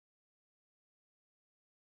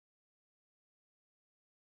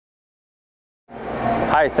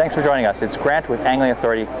Hi, thanks for joining us. It's Grant with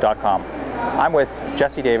AnglingAuthority.com. I'm with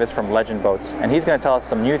Jessie Davis from Legend Boats, and he's going to tell us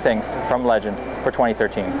some new things from Legend for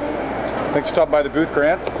 2013. Thanks for stopping by the booth,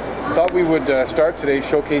 Grant. Thought we would start today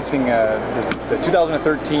showcasing the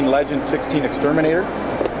 2013 Legend 16 Xterminator.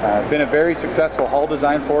 Been a very successful hull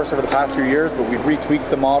design for us over the past few years, but we've retweaked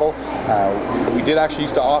the model. We did actually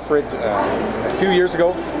used to offer it a few years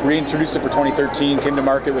ago, reintroduced it for 2013, came to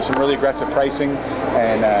market with some really aggressive pricing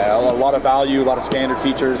and a lot of value, a lot of standard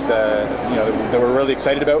features that we're really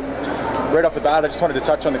excited about. Right off the bat, I just wanted to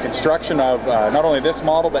touch on the construction of not only this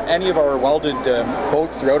model, but any of our welded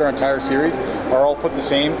boats throughout our entire series are all put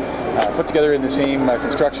together in the same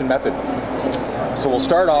construction method. So we'll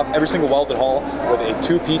start off every single welded hull with a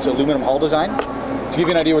two-piece aluminum hull design. To give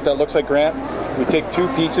you an idea what that looks like, Grant, we take two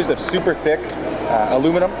pieces of super thick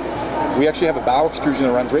aluminum. We actually have a bow extrusion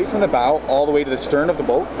that runs right from the bow all the way to the stern of the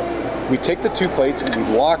boat. We take the two plates and we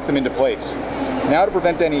lock them into place. Now, to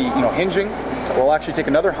prevent any hinging, we'll actually take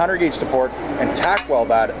another 100 gauge support and tack weld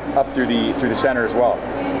that up through the center as well.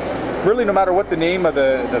 Really, no matter what the name of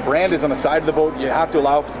the brand is on the side of the boat, you have to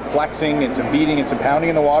allow for some flexing and some beating and some pounding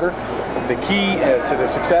in the water. The key to the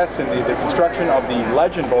success and the construction of the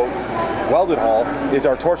Legend boat welded hull is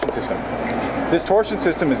our torsion system. This torsion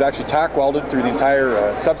system is actually tack welded through the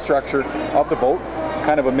entire substructure of the boat. It's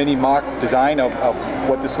kind of a mini mock design of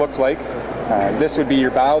what this looks like. This would be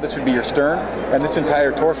your bow, this would be your stern, and this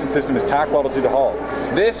entire torsion system is tack welded through the hull.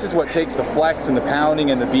 This is what takes the flex and the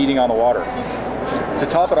pounding and the beating on the water. To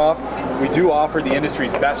top it off, we do offer the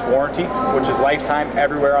industry's best warranty, which is lifetime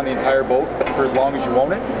everywhere on the entire boat for as long as you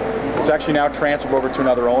own it. It's actually now transferred over to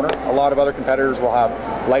another owner. A lot of other competitors will have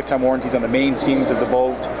lifetime warranties on the main seams of the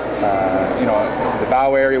boat. The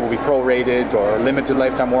bow area will be prorated or limited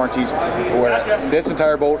lifetime warranties, where this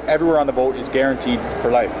entire boat, everywhere on the boat, is guaranteed for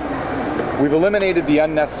life. We've eliminated the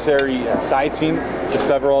unnecessary side seam that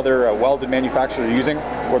several other welded manufacturers are using,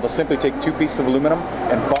 where they'll simply take two pieces of aluminum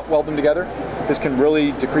and butt weld them together. This can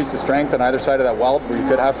really decrease the strength on either side of that weld, where you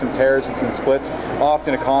could have some tears and some splits,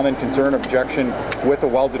 often a common concern or objection with a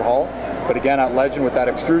welded hull. But again, at Legend, with that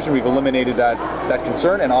extrusion, we've eliminated that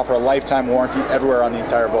concern and offer a lifetime warranty everywhere on the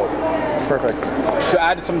entire boat. Perfect. To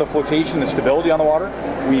add to some of the flotation and the stability on the water,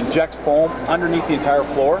 we inject foam underneath the entire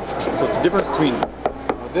floor. So it's the difference between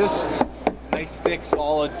this nice, thick,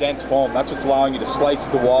 solid, dense foam. That's what's allowing you to slice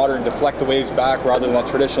through the water and deflect the waves back, rather than that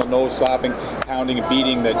traditional nose slapping, pounding, and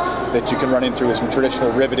beating that you can run into with some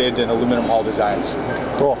traditional riveted and aluminum hull designs.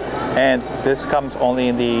 Cool. And this comes only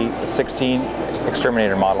in the 16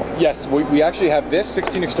 Xterminator model? Yes, we actually have this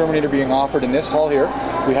 16 Xterminator being offered in this hull here.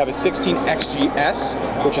 We have a 16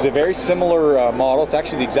 XGS, which is a very similar model. It's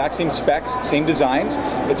actually the exact same specs, same designs.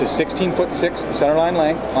 It's a 16'6" centerline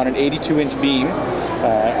length on an 82-inch beam.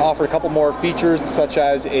 Offer a couple more features, such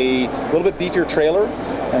as a little bit beefier trailer.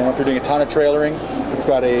 And if you're doing a ton of trailering, it's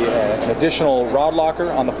got an additional rod locker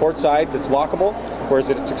on the port side that's lockable, whereas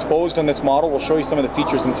it's exposed on this model. We'll show you some of the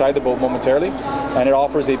features inside the boat momentarily. And it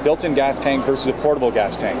offers a built-in gas tank versus a portable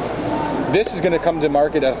gas tank. This is going to come to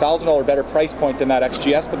market at a $1,000 better price point than that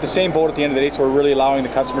XGS, but the same boat at the end of the day, so we're really allowing the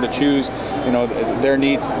customer to choose their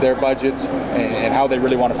needs, their budgets, and how they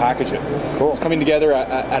really want to package it. Cool. It's coming together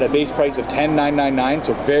at a base price of $10,999,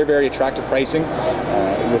 so very, very attractive pricing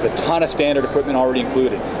with a ton of standard equipment already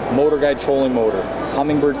included. Motor guide trolling motor,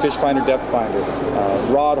 Humminbird fish finder depth finder,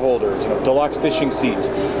 rod holders, deluxe fishing seats.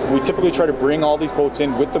 We typically try to bring all these boats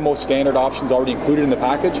in with the most standard options already included in the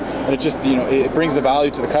package, and it just it brings the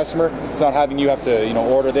value to the customer. It's not having you have to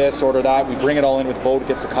order this, order that. We bring it all in with the boat, it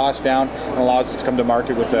gets the cost down, and allows us to come to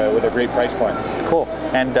market with a great price point. Cool.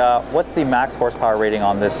 And what's the max horsepower rating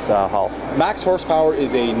on this hull? Max horsepower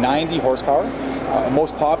is a 90 horsepower.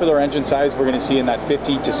 Most popular engine size we're going to see in that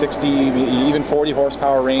 50 to 60, even 40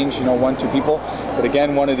 horsepower range, 1-2 people. But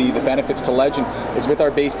again, one of the benefits to Legend is with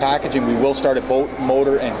our base packaging, we will start a boat,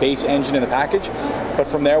 motor, and base engine in the package. But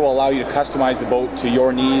from there, we'll allow you to customize the boat to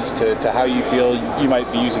your needs, to how you feel you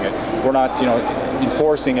might be using it. We're not,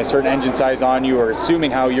 enforcing a certain engine size on you or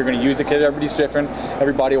assuming how you're going to use it, because everybody's different,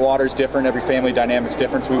 every body of water is different, every family dynamic's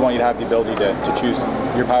different, so we want you to have the ability to choose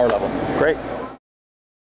your power level. Great.